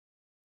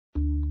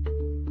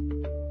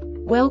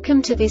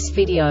Welcome to this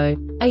video.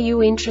 Are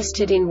you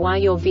interested in why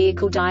your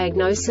vehicle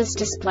diagnosis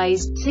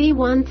displays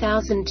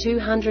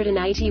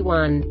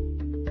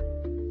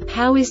C1281?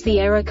 How is the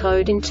error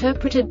code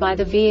interpreted by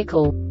the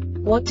vehicle?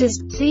 What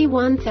does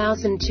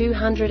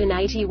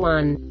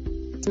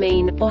C1281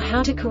 mean, or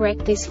how to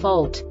correct this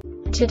fault?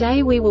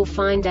 Today we will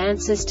find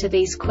answers to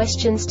these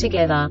questions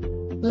together.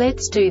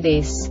 Let's do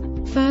this.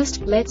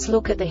 First, let's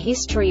look at the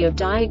history of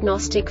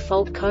diagnostic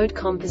fault code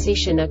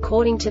composition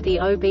according to the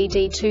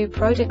OBD2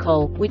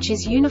 protocol, which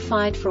is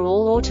unified for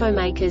all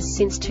automakers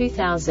since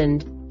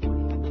 2000.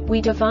 We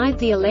divide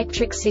the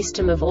electric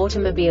system of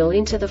automobile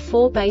into the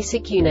four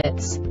basic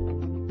units: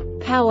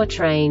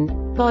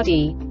 powertrain,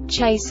 body,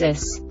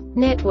 chassis,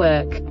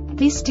 network.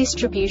 This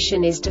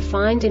distribution is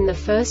defined in the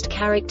first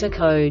character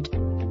code.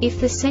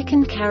 If the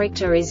second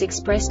character is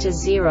expressed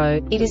as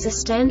 0, it is a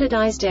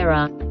standardized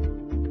error.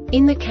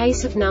 In the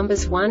case of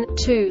numbers 1,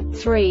 2,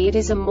 3, it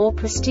is a more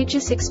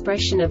prestigious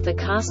expression of the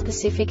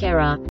car-specific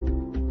error.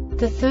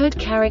 The third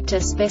character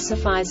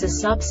specifies a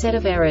subset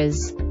of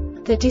errors.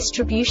 The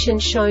distribution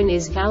shown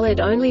is valid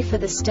only for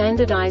the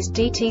standardized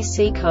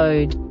DTC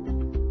code.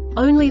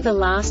 Only the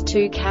last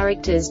two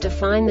characters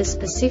define the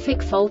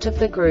specific fault of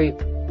the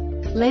group.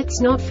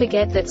 Let's not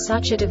forget that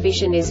such a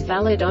division is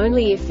valid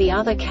only if the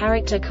other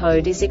character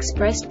code is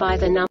expressed by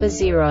the number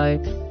 0.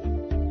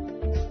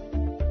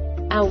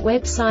 Our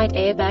website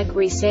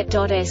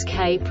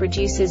airbagreset.sk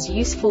produces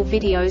useful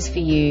videos for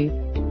you.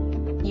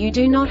 You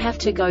do not have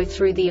to go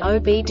through the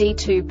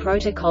OBD2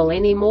 protocol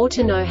anymore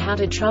to know how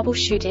to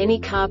troubleshoot any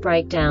car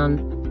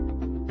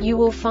breakdown. You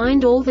will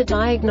find all the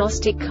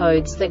diagnostic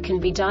codes that can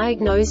be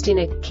diagnosed in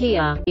a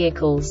Kia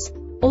vehicles.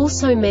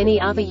 Also many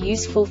other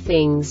useful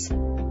things.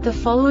 The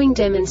following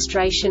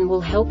demonstration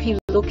will help you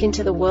look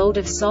into the world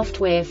of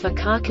software for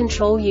car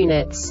control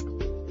units.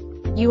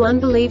 You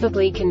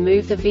unbelievably can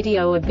move the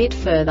video a bit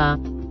further.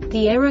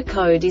 The error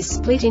code is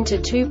split into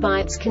 2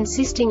 bytes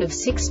consisting of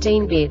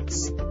 16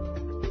 bits.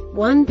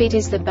 1 bit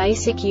is the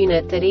basic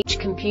unit that each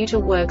computer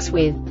works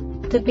with.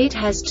 The bit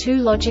has 2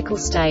 logical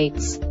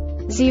states: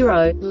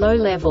 0, low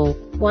level,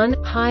 1,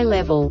 high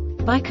level.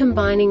 By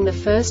combining the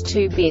first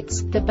 2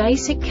 bits, the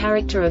basic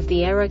character of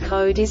the error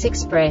code is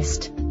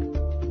expressed.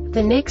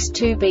 The next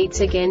 2 beats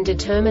again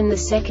determine the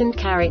second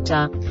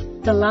character.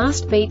 The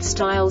last beat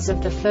styles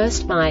of the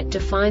first byte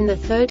define the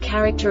third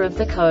character of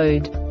the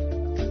code.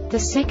 The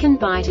second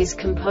byte is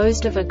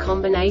composed of a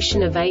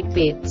combination of 8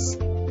 bits.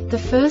 The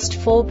first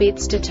 4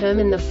 bits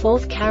determine the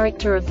fourth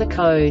character of the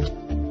code.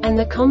 And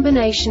the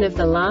combination of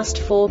the last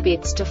 4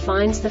 bits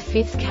defines the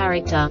fifth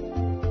character.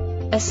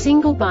 A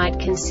single byte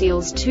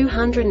conceals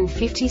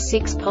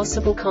 256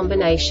 possible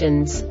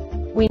combinations.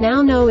 We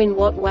now know in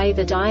what way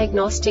the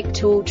diagnostic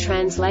tool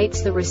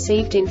translates the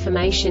received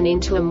information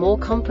into a more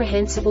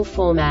comprehensible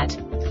format.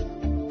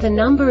 The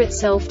number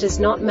itself does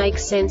not make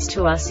sense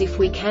to us if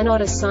we cannot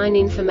assign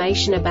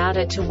information about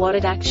it to what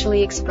it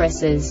actually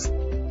expresses.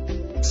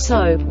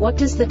 So, what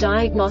does the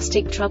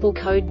Diagnostic Trouble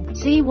Code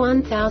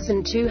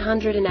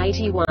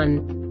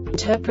C1281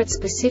 interpret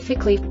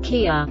specifically for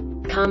Kia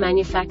car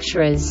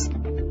manufacturers?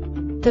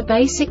 The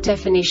basic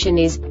definition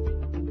is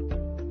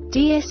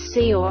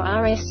DSC or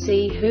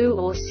RSC HU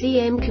or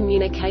CM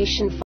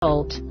communication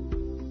fault.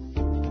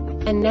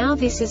 And now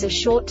this is a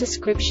short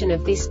description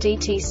of this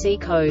DTC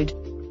code.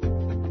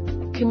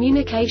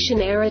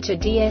 Communication error to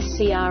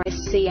DSC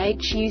RSC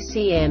HU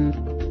CM.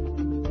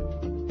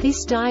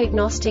 This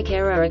diagnostic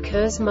error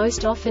occurs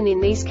most often in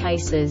these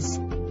cases.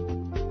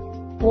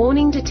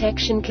 Warning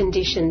detection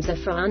conditions are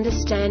for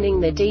understanding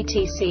the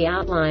DTC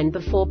outline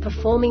before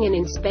performing an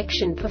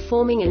inspection.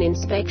 Performing an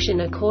inspection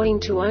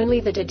according to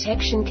only the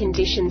detection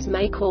conditions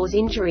may cause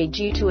injury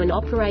due to an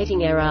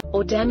operating error,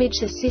 or damage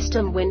the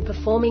system. When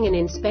performing an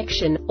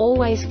inspection,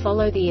 always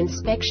follow the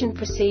inspection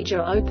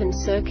procedure: open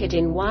circuit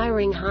in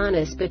wiring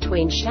harness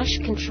between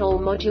chassis control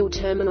module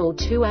terminal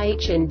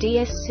 2H and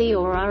DSC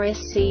or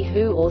RSC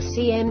HU or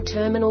CM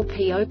terminal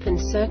P. Open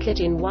circuit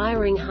in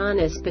wiring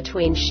harness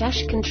between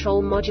chassis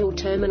control module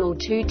terminal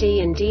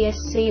 2D and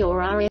DSC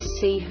or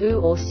RSC HU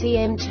or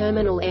CM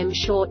terminal M.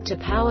 Short to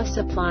power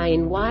supply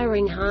in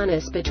wiring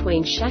harness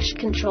between chassis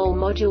control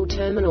module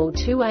terminal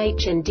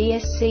 2H and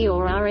DSC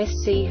or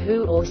RSC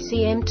HU or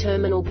CM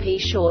terminal P.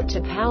 Short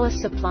to power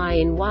supply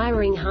in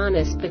wiring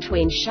harness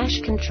between chassis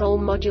control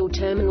module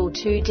terminal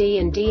 2D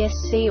and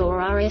DSC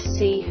or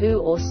RSC HU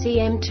or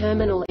CM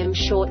terminal M.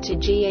 Short to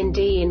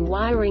GND in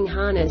wiring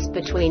harness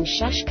between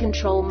chassis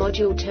control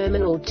module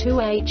terminal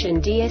 2H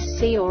and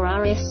DSC or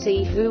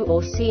RSC HU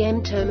or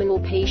CM terminal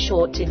P.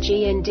 Short to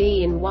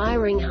GND in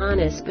wiring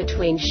harness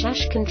between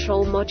chassis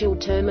control module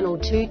terminal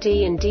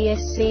 2D and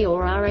DSC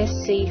or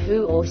RSC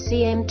HU or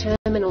CM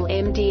terminal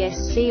M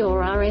DSC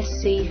or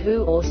RSC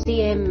HU or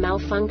CM.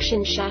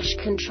 Malfunction: chassis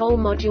control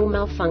module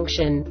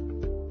malfunction.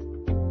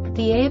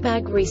 The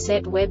Airbag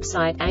Reset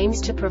website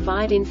aims to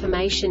provide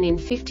information in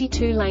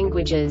 52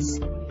 languages.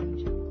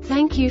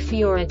 Thank you for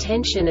your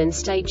attention and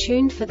stay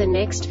tuned for the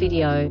next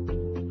video.